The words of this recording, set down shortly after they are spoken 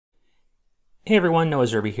Hey everyone, Noah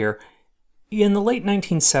Zerbe here. In the late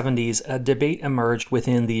 1970s, a debate emerged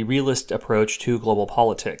within the realist approach to global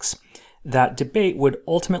politics. That debate would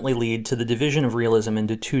ultimately lead to the division of realism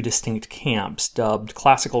into two distinct camps, dubbed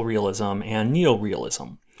classical realism and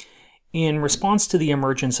neorealism. In response to the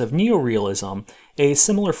emergence of neorealism, a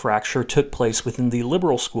similar fracture took place within the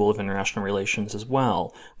liberal school of international relations as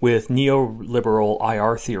well, with neoliberal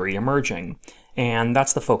IR theory emerging. And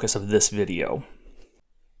that's the focus of this video.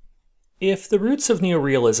 If the roots of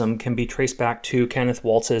neorealism can be traced back to Kenneth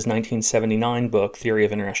Waltz's 1979 book, Theory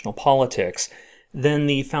of International Politics, then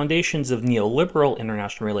the foundations of neoliberal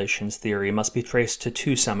international relations theory must be traced to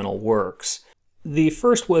two seminal works. The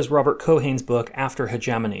first was Robert Keohane's book, After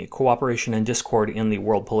Hegemony: Cooperation and Discord in the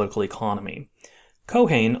World Political Economy.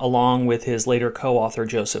 Keohane, along with his later co-author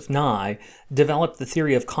Joseph Nye, developed the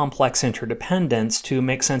theory of complex interdependence to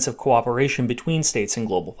make sense of cooperation between states in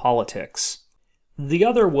global politics. The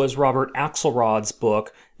other was Robert Axelrod's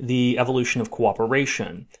book, The Evolution of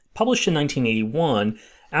Cooperation. Published in 1981,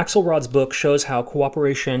 Axelrod's book shows how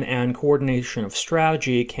cooperation and coordination of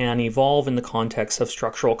strategy can evolve in the context of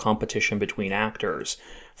structural competition between actors.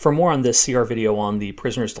 For more on this, see our video on the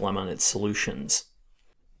prisoner's dilemma and its solutions.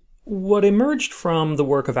 What emerged from the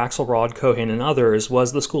work of Axelrod, Keohane, and others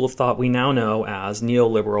was the school of thought we now know as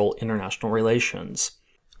neoliberal international relations.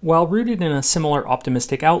 While rooted in a similar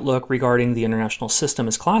optimistic outlook regarding the international system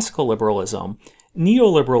as classical liberalism,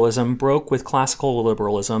 neoliberalism broke with classical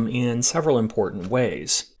liberalism in several important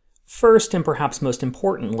ways. First, and perhaps most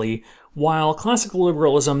importantly, while classical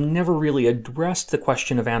liberalism never really addressed the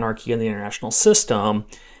question of anarchy in the international system,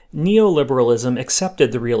 neoliberalism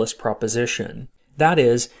accepted the realist proposition. That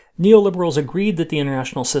is, neoliberals agreed that the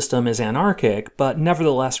international system is anarchic, but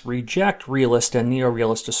nevertheless reject realist and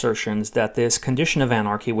neorealist assertions that this condition of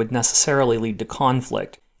anarchy would necessarily lead to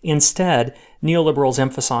conflict. Instead, neoliberals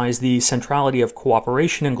emphasize the centrality of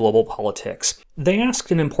cooperation in global politics. They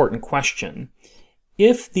asked an important question.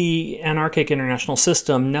 If the anarchic international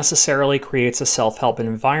system necessarily creates a self-help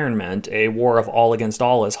environment, a war of all against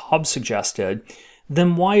all as Hobbes suggested,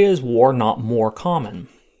 then why is war not more common?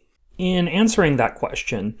 In answering that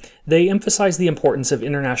question, they emphasize the importance of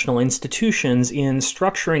international institutions in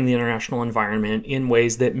structuring the international environment in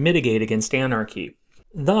ways that mitigate against anarchy.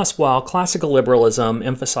 Thus, while classical liberalism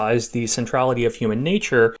emphasized the centrality of human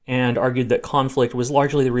nature and argued that conflict was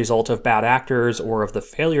largely the result of bad actors or of the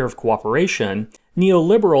failure of cooperation,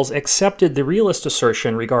 neoliberals accepted the realist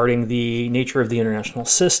assertion regarding the nature of the international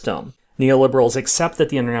system. Neoliberals accept that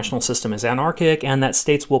the international system is anarchic and that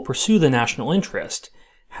states will pursue the national interest.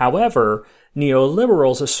 However,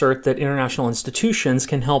 neoliberals assert that international institutions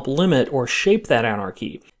can help limit or shape that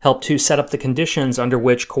anarchy, help to set up the conditions under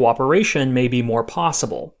which cooperation may be more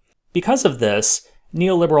possible. Because of this,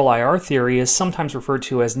 neoliberal IR theory is sometimes referred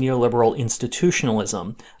to as neoliberal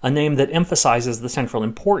institutionalism, a name that emphasizes the central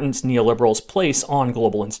importance neoliberals place on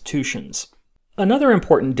global institutions. Another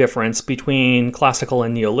important difference between classical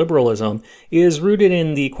and neoliberalism is rooted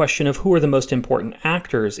in the question of who are the most important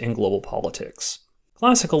actors in global politics.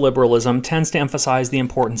 Classical liberalism tends to emphasize the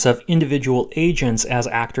importance of individual agents as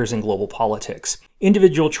actors in global politics.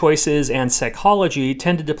 Individual choices and psychology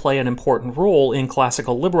tended to play an important role in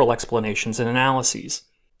classical liberal explanations and analyses.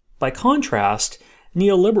 By contrast,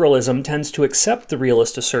 neoliberalism tends to accept the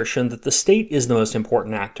realist assertion that the state is the most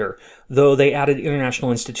important actor, though they added international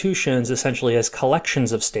institutions essentially as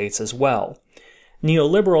collections of states as well.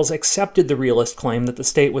 Neoliberals accepted the realist claim that the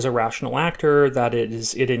state was a rational actor, that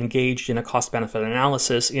it engaged in a cost-benefit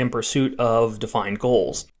analysis in pursuit of defined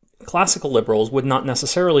goals. Classical liberals would not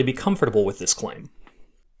necessarily be comfortable with this claim.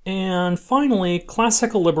 And finally,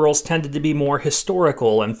 classical liberals tended to be more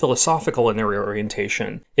historical and philosophical in their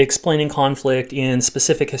orientation, explaining conflict in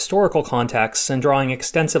specific historical contexts and drawing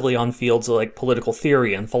extensively on fields like political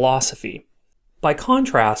theory and philosophy. By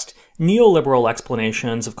contrast, neoliberal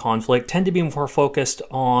explanations of conflict tend to be more focused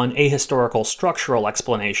on ahistorical structural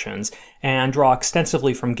explanations and draw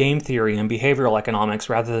extensively from game theory and behavioral economics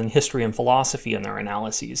rather than history and philosophy in their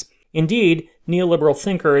analyses. Indeed, neoliberal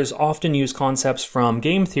thinkers often use concepts from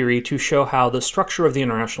game theory to show how the structure of the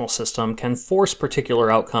international system can force particular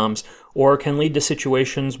outcomes or can lead to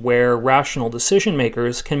situations where rational decision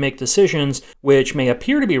makers can make decisions which may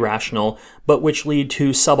appear to be rational, but which lead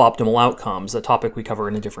to suboptimal outcomes, a topic we cover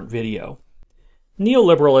in a different video.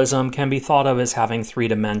 Neoliberalism can be thought of as having three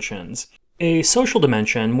dimensions. A social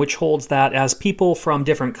dimension, which holds that as people from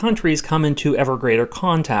different countries come into ever greater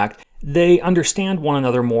contact, they understand one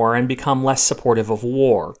another more and become less supportive of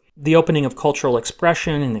war. The opening of cultural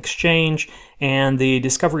expression and exchange, and the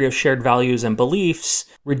discovery of shared values and beliefs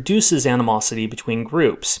reduces animosity between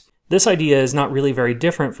groups. This idea is not really very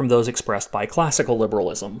different from those expressed by classical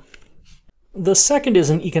liberalism. The second is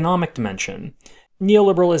an economic dimension.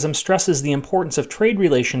 Neoliberalism stresses the importance of trade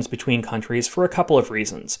relations between countries for a couple of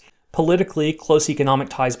reasons. Politically, close economic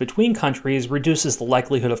ties between countries reduces the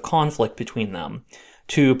likelihood of conflict between them.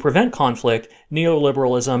 To prevent conflict,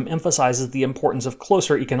 neoliberalism emphasizes the importance of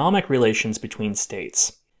closer economic relations between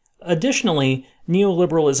states. Additionally,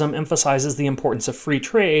 neoliberalism emphasizes the importance of free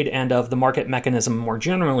trade and of the market mechanism more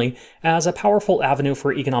generally as a powerful avenue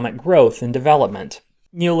for economic growth and development.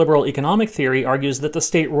 Neoliberal economic theory argues that the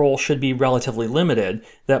state role should be relatively limited,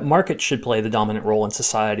 that markets should play the dominant role in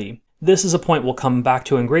society. This is a point we'll come back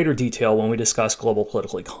to in greater detail when we discuss global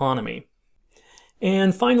political economy.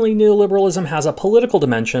 And finally, neoliberalism has a political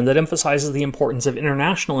dimension that emphasizes the importance of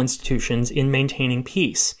international institutions in maintaining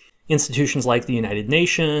peace. Institutions like the United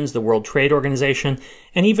Nations, the World Trade Organization,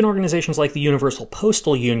 and even organizations like the Universal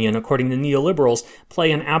Postal Union, according to neoliberals,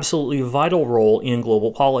 play an absolutely vital role in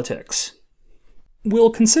global politics.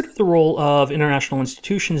 We'll consider the role of international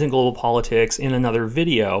institutions in global politics in another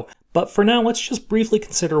video, but for now let's just briefly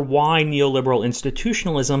consider why neoliberal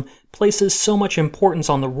institutionalism places so much importance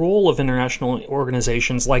on the role of international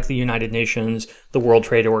organizations like the United Nations, the World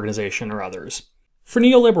Trade Organization, or others. For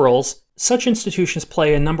neoliberals, such institutions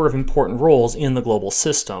play a number of important roles in the global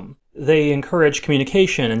system. They encourage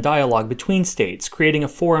communication and dialogue between states, creating a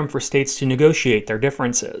forum for states to negotiate their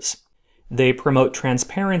differences. They promote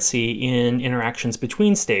transparency in interactions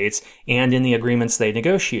between states and in the agreements they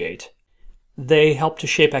negotiate. They help to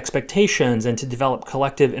shape expectations and to develop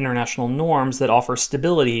collective international norms that offer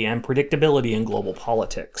stability and predictability in global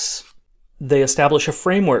politics. They establish a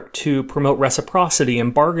framework to promote reciprocity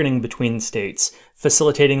and bargaining between states,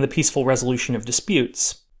 facilitating the peaceful resolution of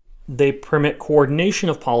disputes. They permit coordination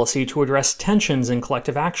of policy to address tensions and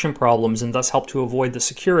collective action problems and thus help to avoid the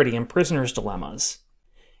security and prisoners' dilemmas.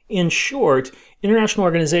 In short, international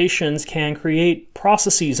organizations can create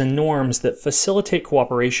processes and norms that facilitate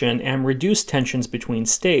cooperation and reduce tensions between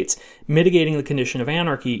states, mitigating the condition of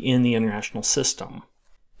anarchy in the international system.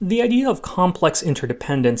 The idea of complex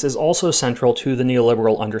interdependence is also central to the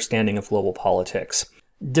neoliberal understanding of global politics.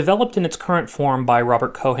 Developed in its current form by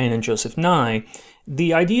Robert Cohen and Joseph Nye,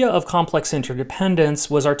 the idea of complex interdependence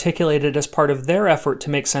was articulated as part of their effort to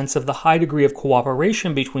make sense of the high degree of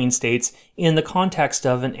cooperation between states in the context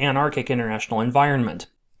of an anarchic international environment.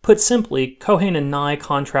 Put simply, Cohen and Nye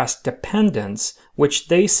contrast dependence, which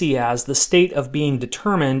they see as the state of being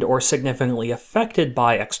determined or significantly affected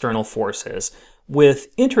by external forces, with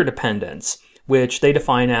interdependence, which they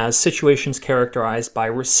define as situations characterized by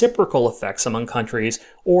reciprocal effects among countries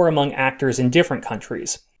or among actors in different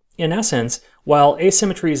countries. In essence, while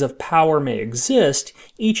asymmetries of power may exist,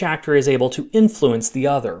 each actor is able to influence the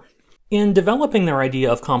other. In developing their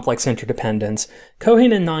idea of complex interdependence,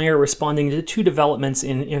 Cohen and Nye are responding to two developments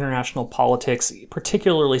in international politics,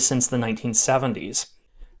 particularly since the 1970s.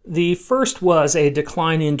 The first was a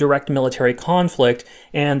decline in direct military conflict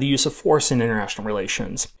and the use of force in international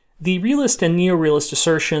relations. The realist and neo-realist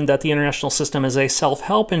assertion that the international system is a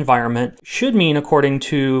self-help environment should mean, according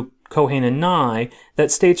to Cohen and Nye, that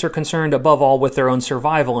states are concerned above all with their own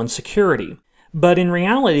survival and security. But in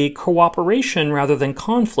reality, cooperation rather than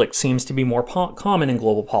conflict seems to be more common in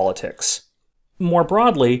global politics. More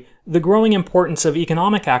broadly, the growing importance of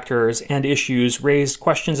economic actors and issues raised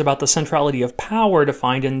questions about the centrality of power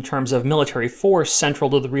defined in terms of military force central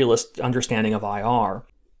to the realist understanding of IR.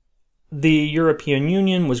 The European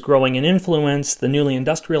Union was growing in influence. The newly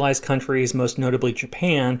industrialized countries, most notably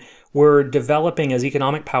Japan, were developing as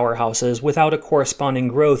economic powerhouses without a corresponding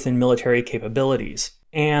growth in military capabilities.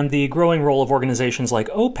 And the growing role of organizations like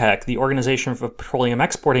OPEC, the Organization for Petroleum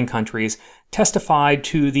Exporting Countries, testified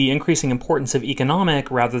to the increasing importance of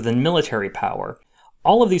economic rather than military power.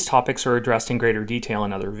 All of these topics are addressed in greater detail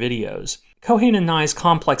in other videos. Cohen and Nye's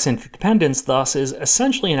complex interdependence, thus, is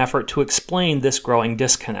essentially an effort to explain this growing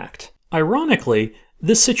disconnect. Ironically,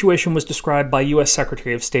 this situation was described by U.S.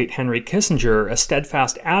 Secretary of State Henry Kissinger, a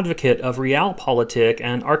steadfast advocate of realpolitik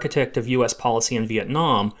and architect of U.S. policy in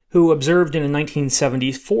Vietnam, who observed in a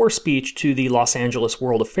 1974 speech to the Los Angeles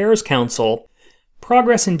World Affairs Council,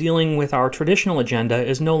 "Progress in dealing with our traditional agenda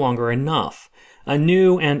is no longer enough. A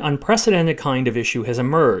new and unprecedented kind of issue has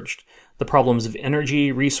emerged. The problems of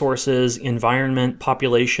energy, resources, environment,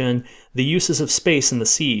 population, the uses of space and the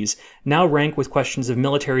seas now rank with questions of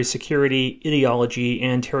military security, ideology,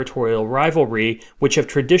 and territorial rivalry, which have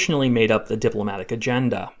traditionally made up the diplomatic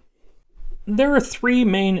agenda." There are three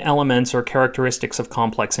main elements or characteristics of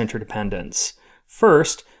complex interdependence.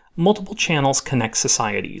 First, multiple channels connect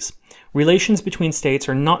societies. Relations between states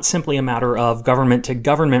are not simply a matter of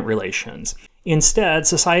government-to-government relations. Instead,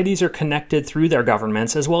 societies are connected through their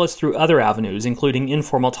governments as well as through other avenues, including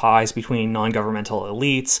informal ties between non-governmental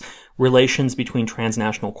elites, relations between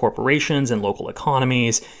transnational corporations and local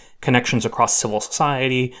economies, connections across civil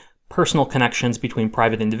society, personal connections between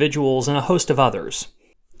private individuals, and a host of others.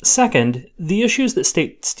 Second, the issues that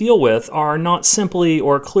states deal with are not simply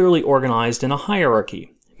or clearly organized in a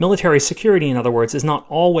hierarchy. Military security, in other words, is not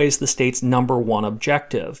always the state's number one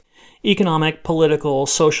objective. Economic, political,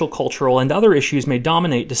 social, cultural, and other issues may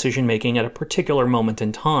dominate decision-making at a particular moment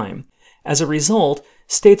in time. As a result,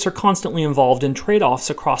 states are constantly involved in trade-offs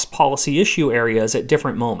across policy issue areas at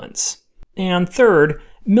different moments. And third,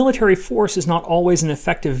 military force is not always an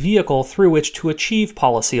effective vehicle through which to achieve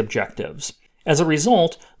policy objectives. As a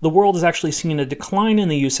result, the world has actually seen a decline in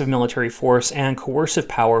the use of military force and coercive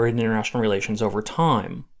power in international relations over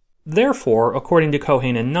time. Therefore, according to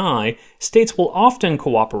Cohen and Nye, states will often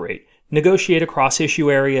cooperate, negotiate across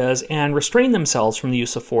issue areas, and restrain themselves from the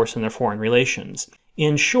use of force in their foreign relations.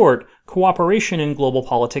 In short, cooperation in global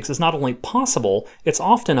politics is not only possible, it's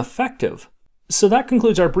often effective. So that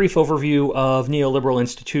concludes our brief overview of neoliberal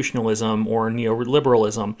institutionalism or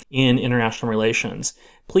neoliberalism in international relations.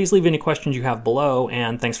 Please leave any questions you have below,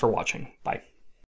 and thanks for watching. Bye.